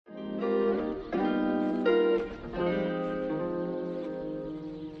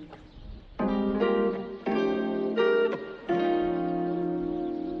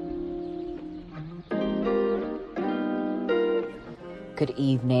Good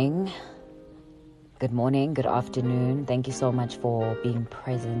evening, good morning, good afternoon. Thank you so much for being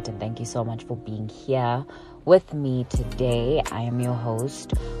present and thank you so much for being here with me today. I am your host,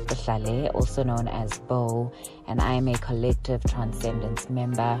 Ohlale, also known as Bo, and I am a collective transcendence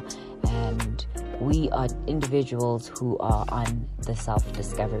member, and we are individuals who are on the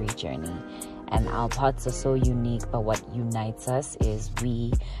self-discovery journey. And our paths are so unique, but what unites us is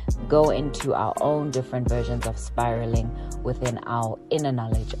we go into our own different versions of spiraling within our inner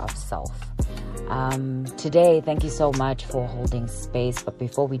knowledge of self. Today, thank you so much for holding space. But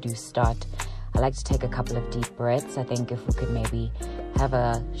before we do start, I'd like to take a couple of deep breaths. I think if we could maybe have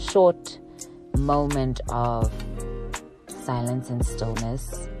a short moment of silence and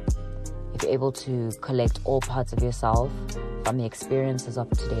stillness. If you're able to collect all parts of yourself from the experiences of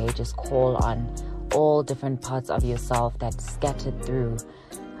today, just call on all different parts of yourself that's scattered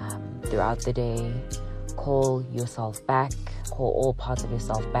throughout the day. Call yourself back. Call all parts of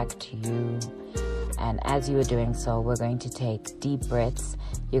yourself back to you. And as you are doing so, we're going to take deep breaths.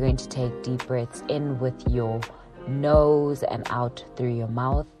 You're going to take deep breaths in with your nose and out through your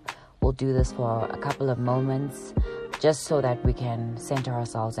mouth. We'll do this for a couple of moments, just so that we can center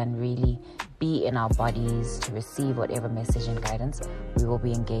ourselves and really be in our bodies to receive whatever message and guidance we will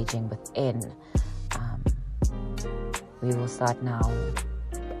be engaging within. We will start now.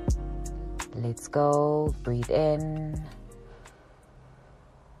 Let's go. Breathe in.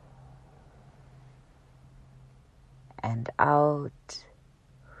 And out.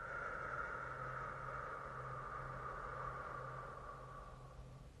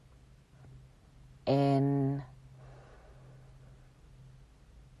 In.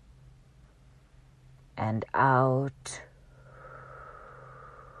 And out.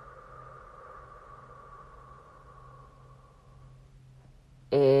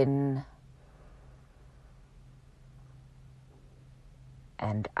 In.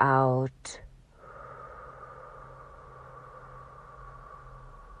 And out.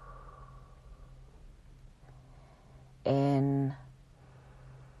 In.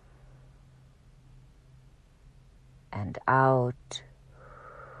 And out.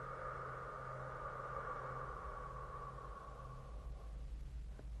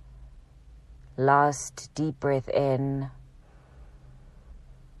 Last deep breath in.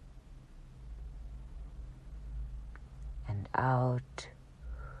 And out.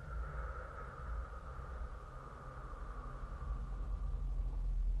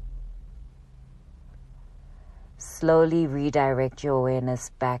 Slowly redirect your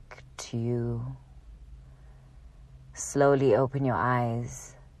awareness back to you. Slowly open your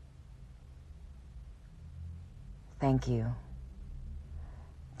eyes. Thank you.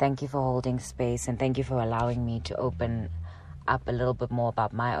 Thank you for holding space, and thank you for allowing me to open up a little bit more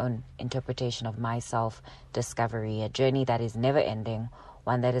about my own interpretation of my self-discovery, a journey that is never ending,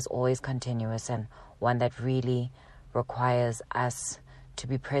 one that is always continuous, and one that really requires us to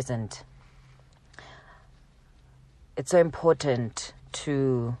be present. It's so important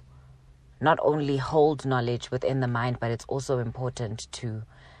to not only hold knowledge within the mind, but it's also important to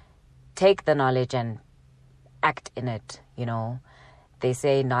take the knowledge and act in it, you know. They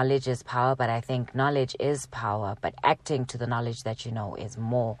say knowledge is power, but I think knowledge is power, but acting to the knowledge that you know is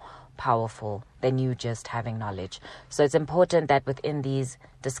more powerful than you just having knowledge. So it's important that within these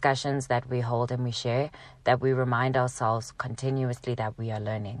discussions that we hold and we share, that we remind ourselves continuously that we are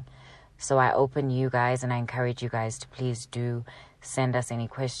learning. So I open you guys and I encourage you guys to please do send us any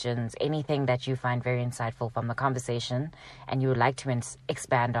questions, anything that you find very insightful from the conversation and you would like to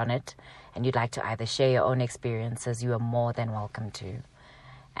expand on it, and you'd like to either share your own experiences, you are more than welcome to.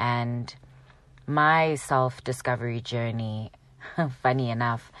 And my self-discovery journey, funny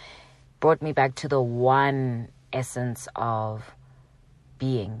enough, brought me back to the one essence of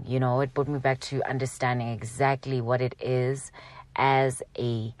being. You know, it brought me back to understanding exactly what it is as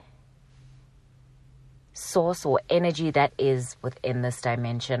a source or energy that is within this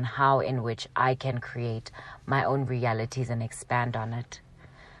dimension, how in which I can create my own realities and expand on it.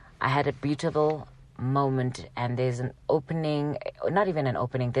 I had a beautiful moment, and there's an opening, not even an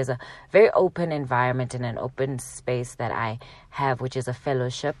opening, there's a very open environment and an open space that I have, which is a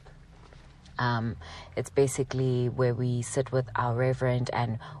fellowship. It's basically where we sit with our reverend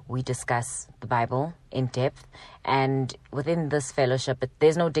and we discuss the Bible in depth. And within this fellowship,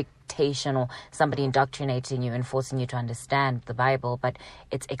 there's no dictation or somebody indoctrinating you and forcing you to understand the Bible, but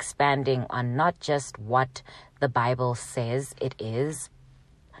it's expanding on not just what the Bible says it is,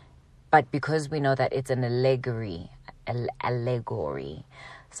 but because we know that it's an allegory.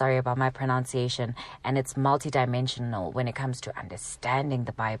 Sorry about my pronunciation. And it's multidimensional when it comes to understanding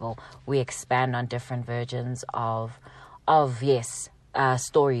the Bible. We expand on different versions of yes,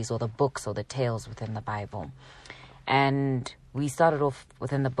 stories or the books or the tales within the Bible. And we started off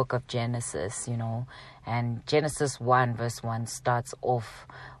within the book of Genesis, and Genesis 1 verse 1 starts off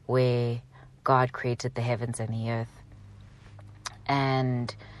where God created the heavens and the earth.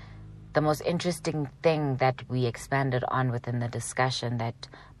 And the most interesting thing that we expanded on within the discussion that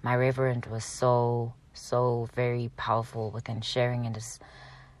my reverend was so very powerful within sharing is,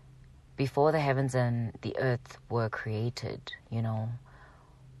 before the heavens and the earth were created,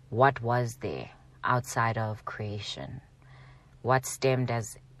 what was there outside of creation? What stemmed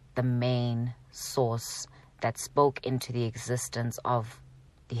as the main source that spoke into the existence of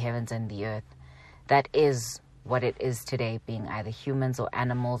the heavens and the earth? That is what it is today, being either humans or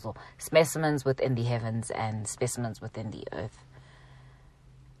animals or specimens within the heavens and specimens within the earth.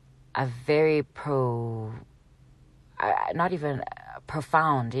 A very a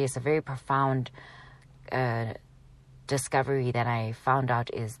very profound discovery that I found out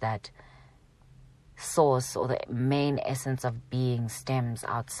is that source or the main essence of being stems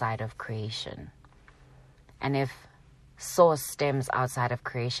outside of creation. And if source stems outside of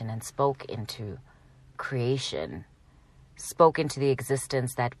creation and spoke into creation, spoke into the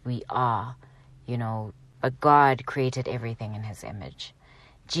existence that we are, but God created everything in his image.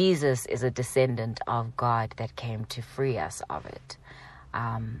 Jesus is a descendant of God that came to free us of it.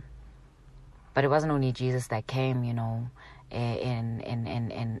 But it wasn't only Jesus that came, in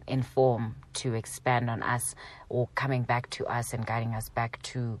form to expand on us or coming back to us and guiding us back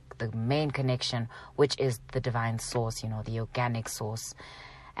to the main connection, which is the divine source, the organic source.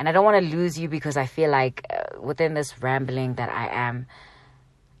 And I don't want to lose you, because I feel like within this rambling that I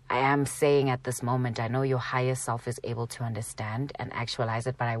am saying at this moment, I know your higher self is able to understand and actualize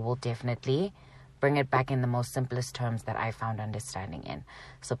it, but I will definitely bring it back in the most simplest terms that I found understanding in.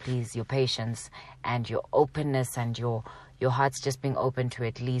 So please, your patience and your openness and your heart's just being open to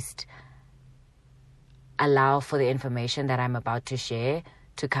at least allow for the information that I'm about to share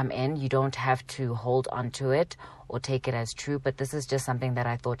to come in. You don't have to hold on to it or take it as true, but this is just something that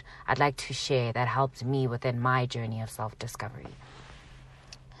I thought I'd like to share that helped me within my journey of self-discovery.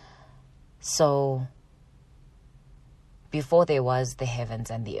 So, before there was the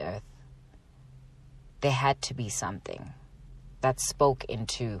heavens and the earth, there had to be something that spoke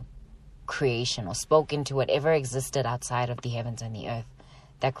into creation or spoke into whatever existed outside of the heavens and the earth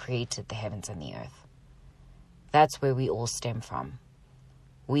that created the heavens and the earth. That's where we all stem from.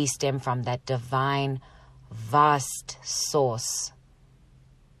 We stem from that divine, vast source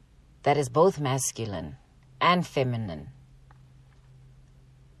that is both masculine and feminine,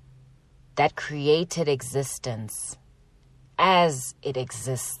 that created existence as it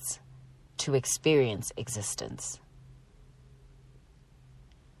exists to experience existence.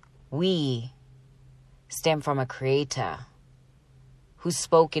 We stem from a creator who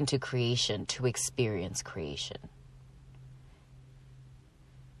spoke into creation to experience creation.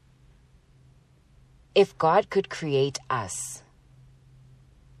 If God could create us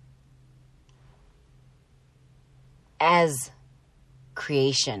as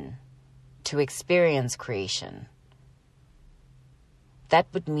creation to experience creation, that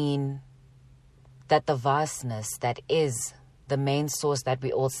would mean that the vastness that is the main source that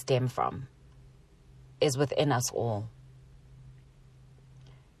we all stem from is within us all.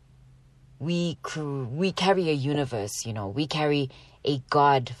 We carry a universe, we carry a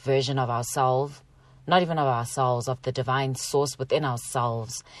God version of ourselves, not even of ourselves, of the divine source within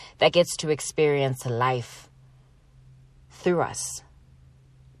ourselves that gets to experience life through us.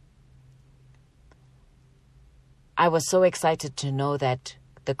 I was so excited to know that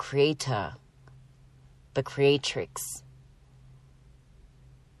the Creator, the Creatrix,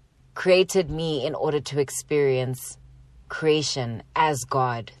 created me in order to experience creation as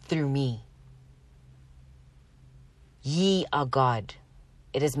God through me. Ye are God.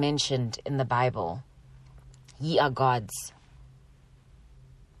 It is mentioned in the Bible. Ye are gods.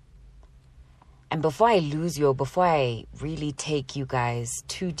 And before I lose you, or before I really take you guys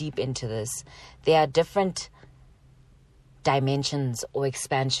too deep into this, there are different dimensions or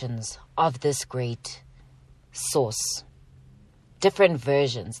expansions of this great source. Different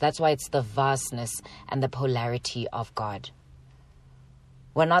versions. That's why it's the vastness and the polarity of God.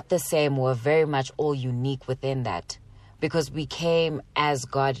 We're not the same. We're very much all unique within that, because we came as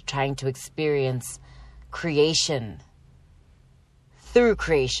God trying to experience creation through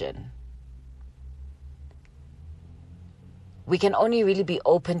creation. We can only really be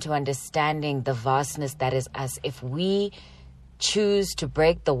open to understanding the vastness that is us if we choose to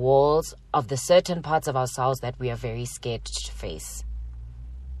break the walls of the certain parts of ourselves that we are very scared to face.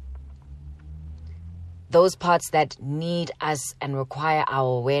 those parts that need us and require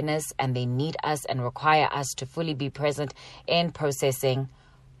our awareness, and they need us and require us to fully be present in processing,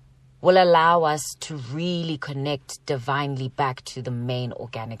 will allow us to really connect divinely back to the main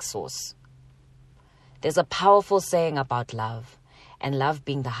organic source. There's a powerful saying about love, and love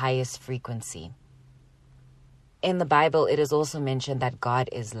being the highest frequency. In the Bible, it is also mentioned that God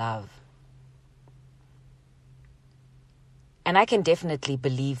is love. And I can definitely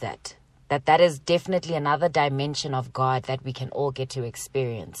believe that is definitely another dimension of God that we can all get to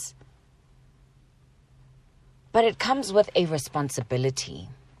experience. But it comes with a responsibility.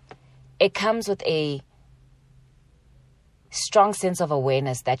 It comes with a strong sense of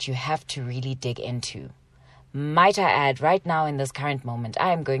awareness that you have to really dig into. Might I add, right now in this current moment,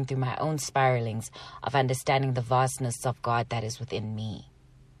 I am going through my own spiralings of understanding the vastness of God that is within me,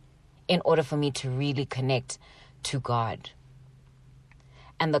 in order for me to really connect to God.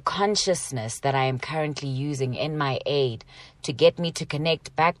 And the consciousness that I am currently using in my aid to get me to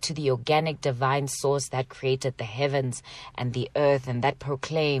connect back to the organic divine source that created the heavens and the earth, and that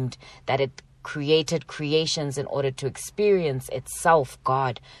proclaimed that it created creations in order to experience itself,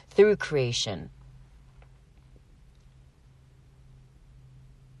 God, through creation.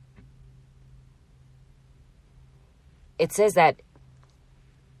 It says that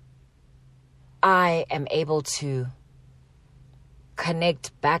I am able to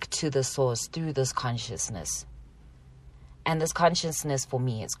connect back to the source through this consciousness. And this consciousness for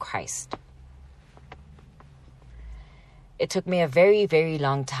me is Christ. It took me a very, very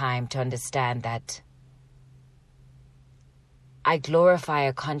long time to understand that I glorify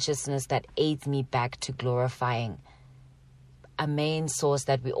a consciousness that aids me back to glorifying a main source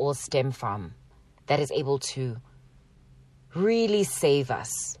that we all stem from, that is able to really save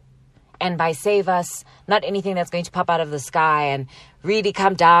us. And by save us, not anything that's going to pop out of the sky and really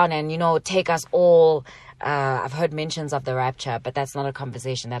come down and, take us all. I've heard mentions of the rapture, but that's not a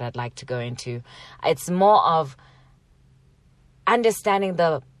conversation that I'd like to go into. It's more of understanding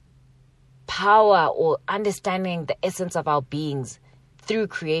the power, or understanding the essence of our beings through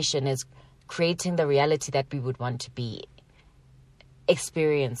creation, is creating the reality that we would want to be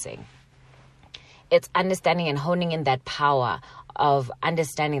experiencing. It's understanding and honing in that power of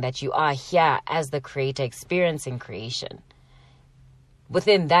understanding that you are here as the creator experiencing creation.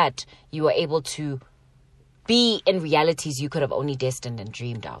 Within that, you are able to be in realities you could have only destined and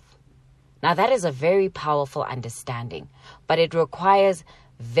dreamed of. Now, that is a very powerful understanding, but it requires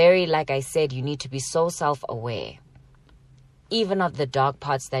like I said, you need to be so self-aware, even of the dark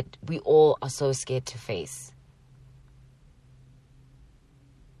parts that we all are so scared to face.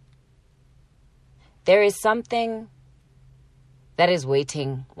 There is something that is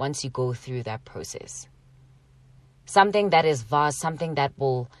waiting once you go through that process. Something that is vast, something that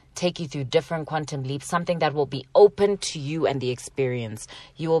will take you through different quantum leaps, something that will be open to you and the experience.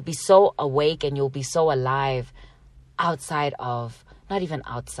 You will be so awake and you'll be so alive not even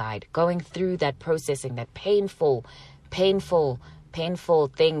outside, going through that processing, that painful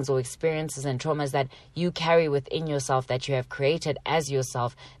things or experiences and traumas that you carry within yourself, that you have created as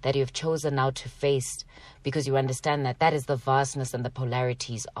yourself, that you have chosen now to face, because you understand that is the vastness and the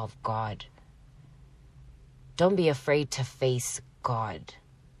polarities of God. Don't be afraid to face God.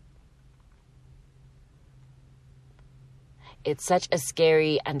 It's such a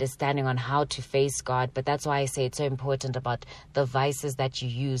scary understanding on how to face God, but that's why I say it's so important about the vices that you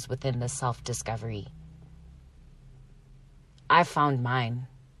use within the self-discovery. I found mine,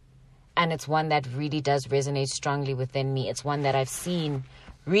 and it's one that really does resonate strongly within me. It's one that I've seen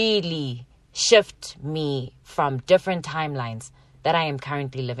really shift me from different timelines that I am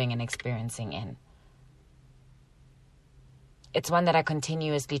currently living and experiencing in. It's one that I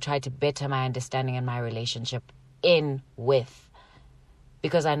continuously try to better my understanding and my relationship with,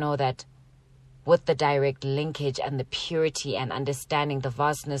 because I know that with the direct linkage and the purity and understanding the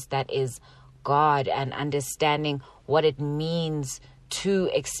vastness that is God, and understanding what it means to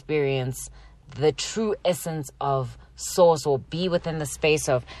experience the true essence of source, or be within the space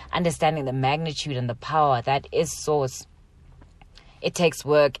of understanding the magnitude and the power that is source. It takes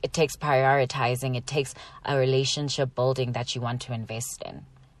work, it takes prioritizing, it takes a relationship building that you want to invest in.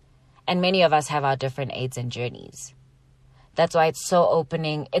 And many of us have our different aids and journeys. That's why it's so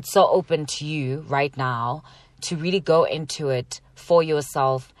open to you right now to really go into it for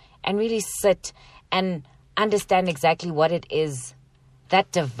yourself and really sit and understand exactly what it is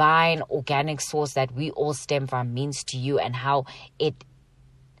that divine organic source that we all stem from means to you, and how it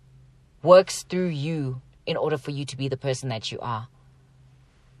works through you in order for you to be the person that you are,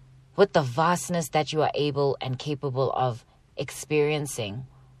 with the vastness that you are able and capable of experiencing.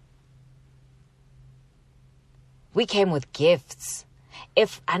 We came with gifts.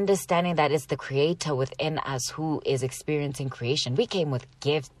 If understanding that it's the creator within us who is experiencing creation, we came with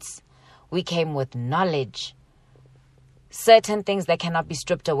gifts. We came with knowledge. Certain things that cannot be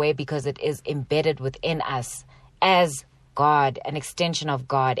stripped away because it is embedded within us as God, an extension of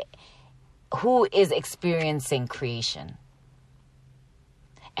God, who is experiencing creation.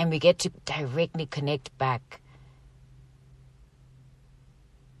 And we get to directly connect back.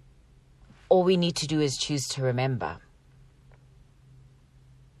 All we need to do is choose to remember.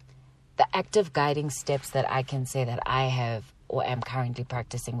 The active guiding steps that I can say that I have or am currently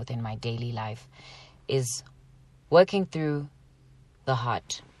practicing within my daily life is working through the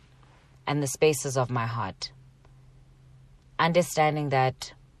heart and the spaces of my heart. Understanding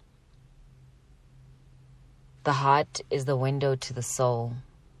that the heart is the window to the soul.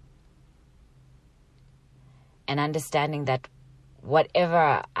 And understanding that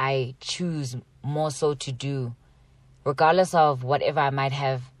whatever I choose more so to do, regardless of whatever I might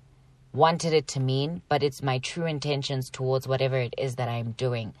have wanted it to mean, but it's my true intentions towards whatever it is that I'm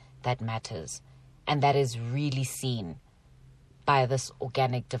doing that matters. And that is really seen by this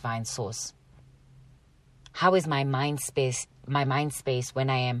organic divine source. How is my mind space when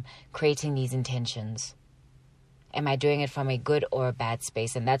I am creating these intentions? Am I doing it from a good or a bad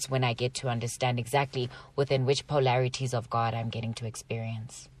space? And that's when I get to understand exactly within which polarities of God I'm getting to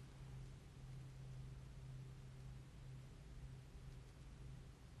experience.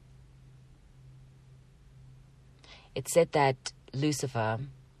 It said that Lucifer,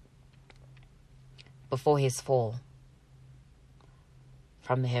 before his fall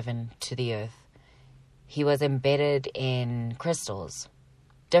from the heaven to the earth, he was embedded in crystals,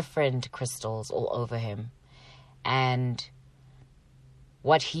 different crystals all over him. And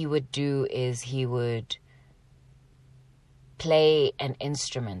what he would do is he would play an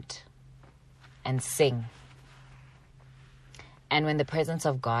instrument and sing. And when the presence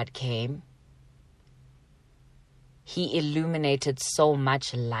of God came, he illuminated so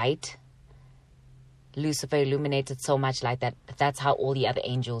much light. Lucifer illuminated so much light that that's how all the other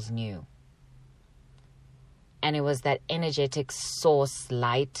angels knew. And it was that energetic source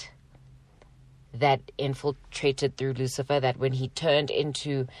light that infiltrated through Lucifer, that when he turned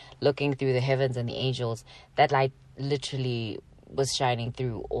into looking through the heavens and the angels, that light literally was shining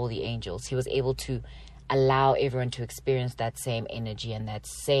through all the angels. He was able to allow everyone to experience that same energy and that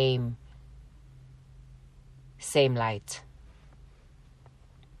same light.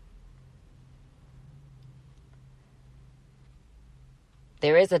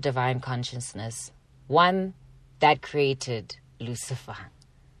 There is a divine consciousness, one that created Lucifer.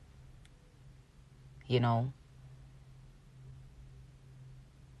 You know,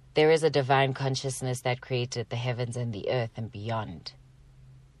 there is a divine consciousness that created the heavens and the earth and beyond.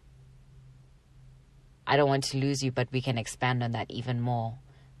 I don't want to lose you, but we can expand on that even more,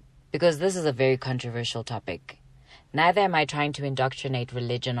 because this is a very controversial topic. Neither am I trying to indoctrinate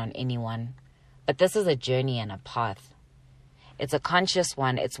religion on anyone, but this is a journey and a path. It's a conscious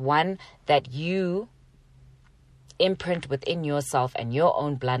one. It's one that you imprint within yourself and your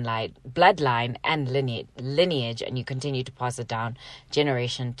own bloodline and lineage, and you continue to pass it down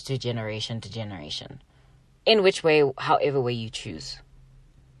generation to generation to generation. In which way, however way you choose.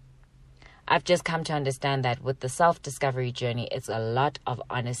 I've just come to understand that with the self-discovery journey, it's a lot of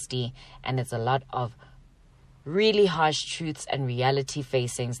honesty and it's a lot of really harsh truths and reality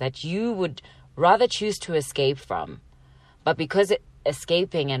facings that you would rather choose to escape from. But because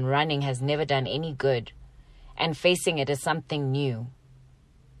escaping and running has never done any good, and facing it as something new,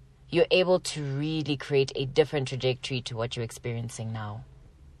 you're able to really create a different trajectory to what you're experiencing now,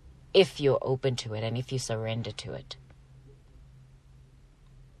 if you're open to it and if you surrender to it.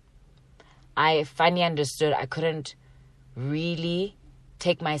 I finally understood I couldn't really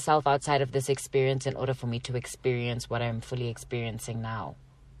take myself outside of this experience in order for me to experience what I'm fully experiencing now.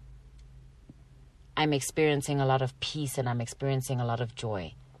 I'm experiencing a lot of peace and I'm experiencing a lot of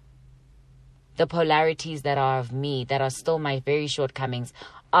joy. The polarities that are of me, that are still my very shortcomings,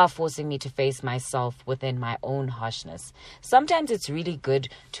 are forcing me to face myself within my own harshness. Sometimes it's really good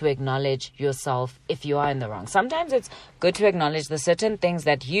to acknowledge yourself if you are in the wrong. Sometimes it's good to acknowledge the certain things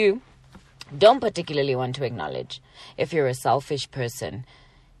that you don't particularly want to acknowledge. If you're a selfish person,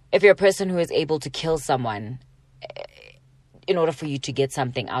 if you're a person who is able to kill someone in order for you to get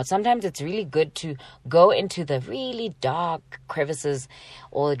something out, sometimes it's really good to go into the really dark crevices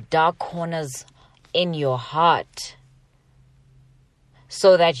or dark corners in your heart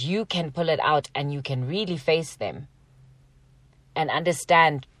so that you can pull it out and you can really face them and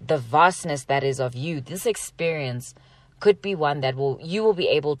understand the vastness that is of you. This experience could be one that you will be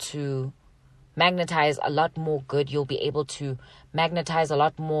able to magnetize a lot more good. You'll be able to magnetize a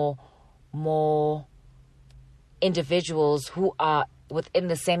lot more individuals who are within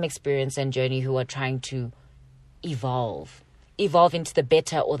the same experience and journey, who are trying to evolve into the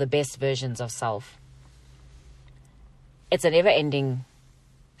better or the best versions of self. It's a never-ending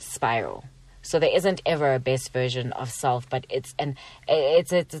spiral. So there isn't ever a best version of self, but it's an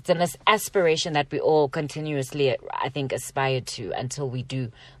aspiration that we all continuously, I think, aspire to, until we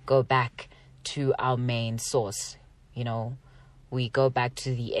do go back to our main source. We go back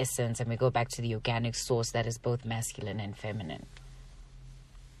to the essence, and we go back to the organic source that is both masculine and feminine.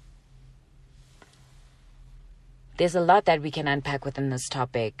 There's a lot that we can unpack within this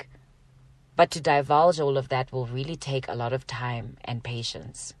topic, but to divulge all of that will really take a lot of time and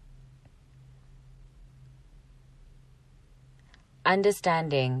patience.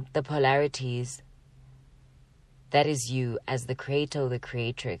 Understanding the polarities that is you as the creator or the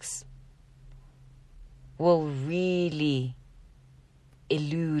creatrix will really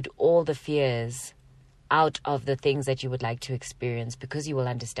elude all the fears out of the things that you would like to experience, because you will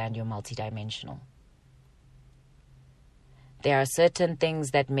understand you're multidimensional. There are certain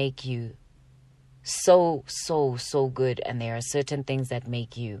things that make you so good, and there are certain things that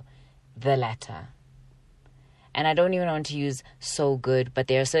make you the latter. And I don't even want to use so good, but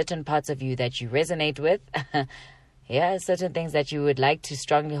there are certain parts of you that you resonate with. Yeah, certain things that you would like to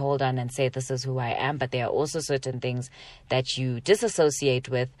strongly hold on and say, this is who I am. But there are also certain things that you disassociate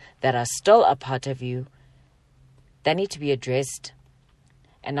with that are still a part of you that need to be addressed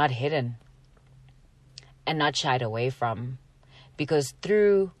and not hidden and not shied away from. Because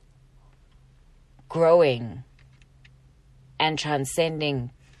through growing and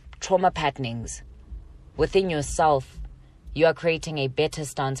transcending trauma patternings within yourself, you are creating a better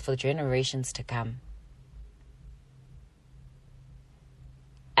stance for generations to come.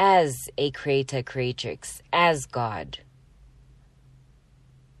 As a creator, creatrix, as God,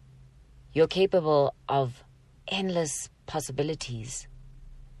 you're capable of endless possibilities.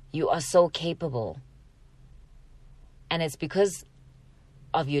 You are so capable. And it's because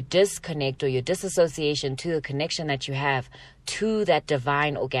of your disconnect or your disassociation to the connection that you have to that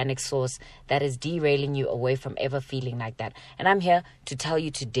divine organic source that is derailing you away from ever feeling like that. And I'm here to tell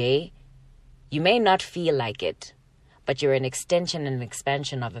you today, you may not feel like it, but you're an extension and an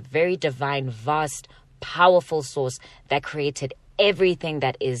expansion of a very divine, vast, powerful source that created everything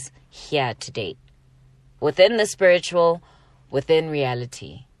that is here to date. Within the spiritual, within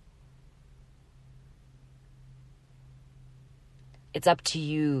reality. It's up to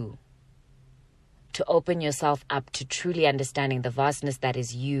you to open yourself up to truly understanding the vastness that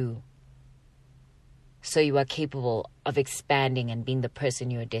is you, so you are capable of expanding and being the person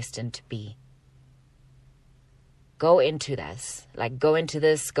you are destined to be. Go into this,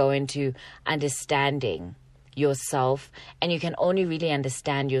 go into understanding yourself. And you can only really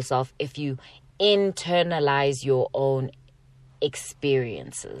understand yourself if you internalize your own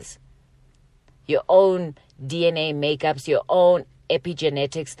experiences, your own DNA makeups, your own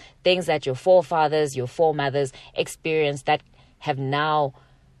epigenetics, things that your forefathers, your foremothers experienced that have now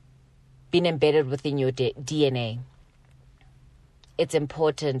been embedded within your DNA. It's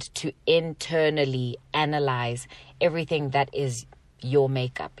important to internally analyze everything that is your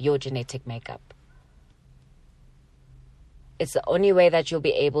makeup, your genetic makeup. It's the only way that you'll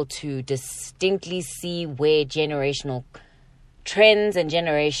be able to distinctly see where generational trends and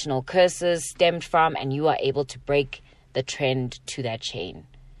generational curses stemmed from, and you are able to break the trend to that chain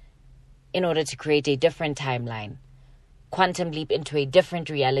in order to create a different timeline, quantum leap into a different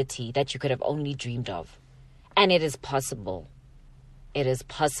reality that you could have only dreamed of. And it is possible. It is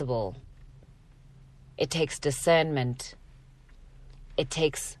possible. It takes discernment. It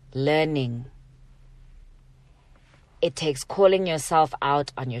takes learning. It takes calling yourself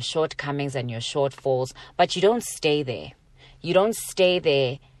out on your shortcomings and your shortfalls, but you don't stay there. You don't stay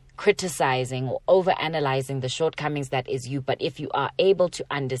there criticizing or overanalyzing the shortcomings that is you. But if you are able to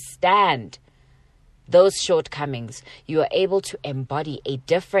understand those shortcomings, you are able to embody a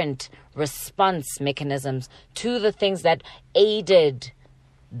different response mechanisms to the things that aided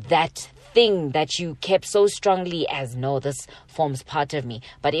that thing that you kept so strongly as, no, this forms part of me.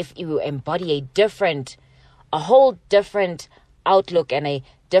 But if you embody a whole different outlook and a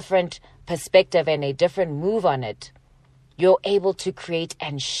different perspective and a different move on it, you're able to create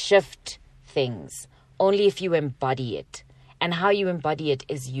and shift things only if you embody it. And how you embody it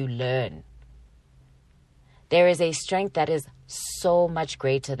is you learn. There is a strength that is so much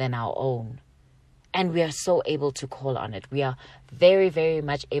greater than our own. And we are so able to call on it. We are very, very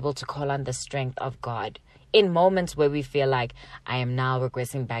much able to call on the strength of God in moments where we feel like I am now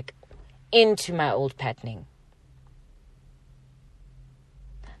regressing back into my old patterning.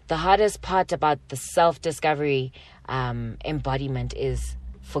 The hardest part about the self-discovery embodiment is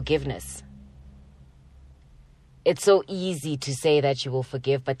forgiveness. It's so easy to say that you will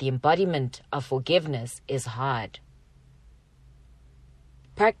forgive, but the embodiment of forgiveness is hard.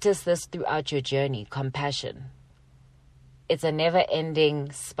 Practice this throughout your journey, compassion. It's a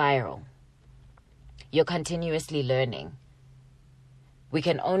never-ending spiral. You're continuously learning. We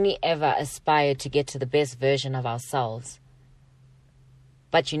can only ever aspire to get to the best version of ourselves,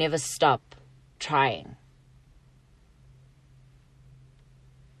 but you never stop trying.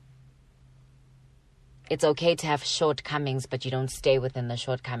 It's okay to have shortcomings, but you don't stay within the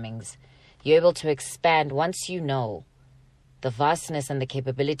shortcomings. You're able to expand once you know the vastness and the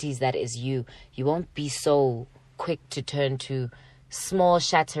capabilities that is you. You won't be so quick to turn to small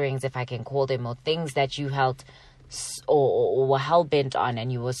shatterings, if I can call them, or things that you held or were hell-bent on,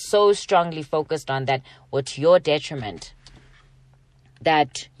 and you were so strongly focused on that were to your detriment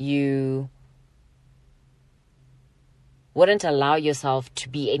that you wouldn't allow yourself to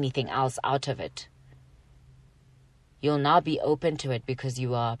be anything else out of it. You'll now be open to it because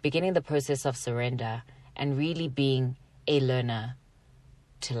you are beginning the process of surrender and really being a learner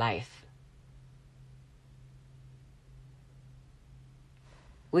to life.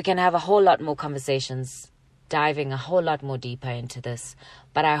 We can have a whole lot more conversations, diving a whole lot more deeper into this,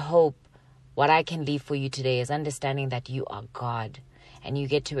 but I hope what I can leave for you today is understanding that you are God. And you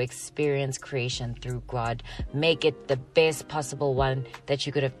get to experience creation through God. Make it the best possible one that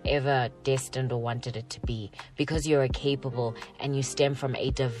you could have ever destined or wanted it to be. Because you are capable and you stem from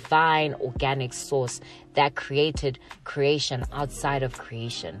a divine organic source that created creation outside of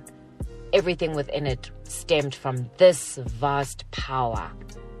creation. Everything within it stemmed from this vast power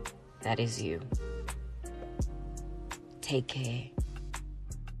that is you. Take care.